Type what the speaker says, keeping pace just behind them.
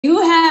you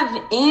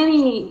have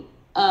any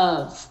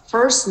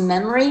first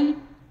memory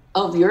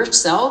of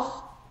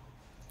yourself?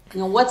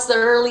 You know, what's the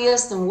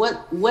earliest and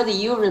what do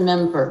you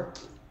remember?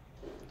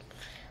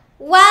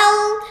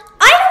 Well,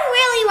 I don't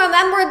really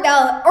remember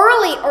the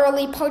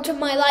early parts of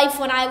my life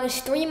when I was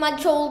 3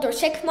 months old or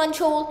 6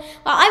 months old.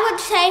 But I would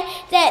say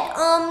that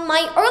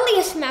my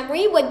earliest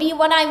memory would be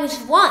when I was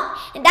 1.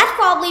 And that's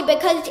probably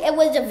because it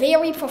was a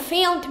very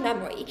profound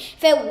memory.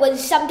 If it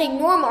was something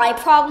normal, I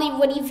probably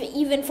would have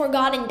even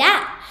forgotten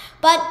that.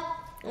 But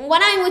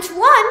when I was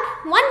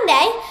 1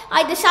 day,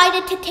 I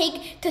decided to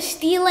take to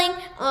stealing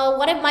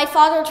one of my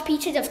father's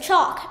pieces of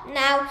chalk.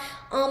 Now,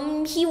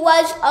 he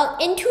was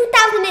in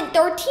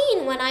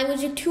 2013 when I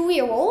was a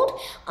 2-year-old,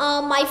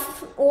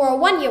 or a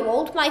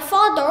 1-year-old. My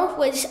father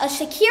was a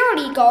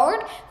security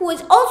guard who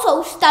was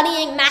also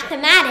studying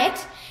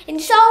mathematics. And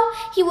so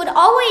he would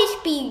always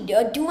be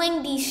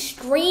doing these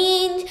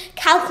strange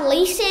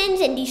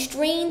calculations and these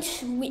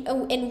strange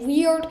and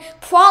weird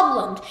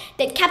problems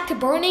that kept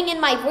burning in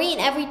my brain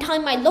every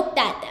time I looked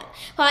at them.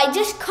 But I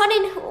just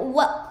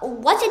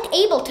wasn't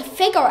able to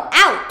figure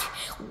out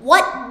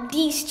what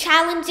these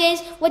challenges,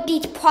 what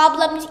these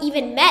problems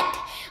even meant.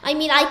 I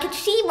mean, I could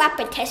see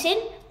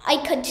repetition. I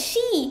could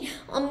see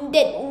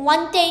that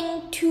one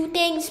thing, two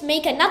things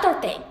make another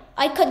thing.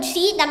 I could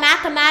see the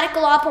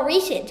mathematical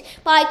operations,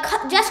 but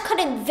I just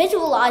couldn't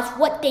visualize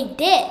what they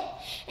did.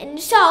 And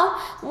so,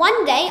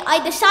 one day,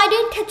 I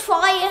decided to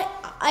try it.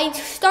 I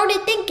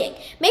started thinking,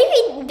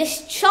 maybe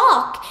this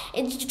chalk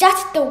is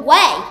just the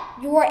way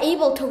you are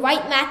able to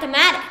write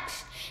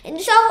mathematics. And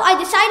so, I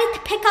decided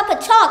to pick up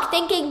a chalk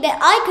thinking that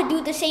I could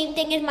do the same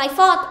thing as my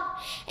father.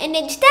 And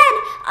instead,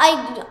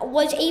 I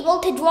was able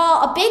to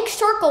draw a big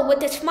circle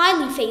with a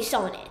smiley face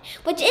on it,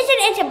 which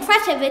isn't as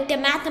impressive as the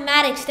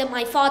mathematics that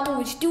my father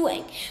was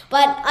doing.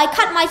 But I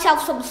cut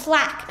myself some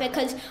slack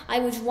because I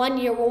was 1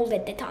 year old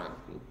at the time.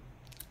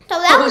 So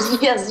that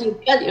was... Yes, you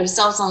cut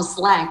yourself some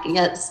slack,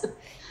 yes.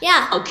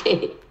 Yeah.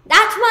 Okay.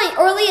 That's my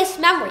earliest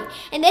memory,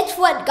 and it's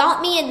what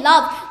got me in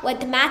love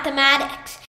with mathematics.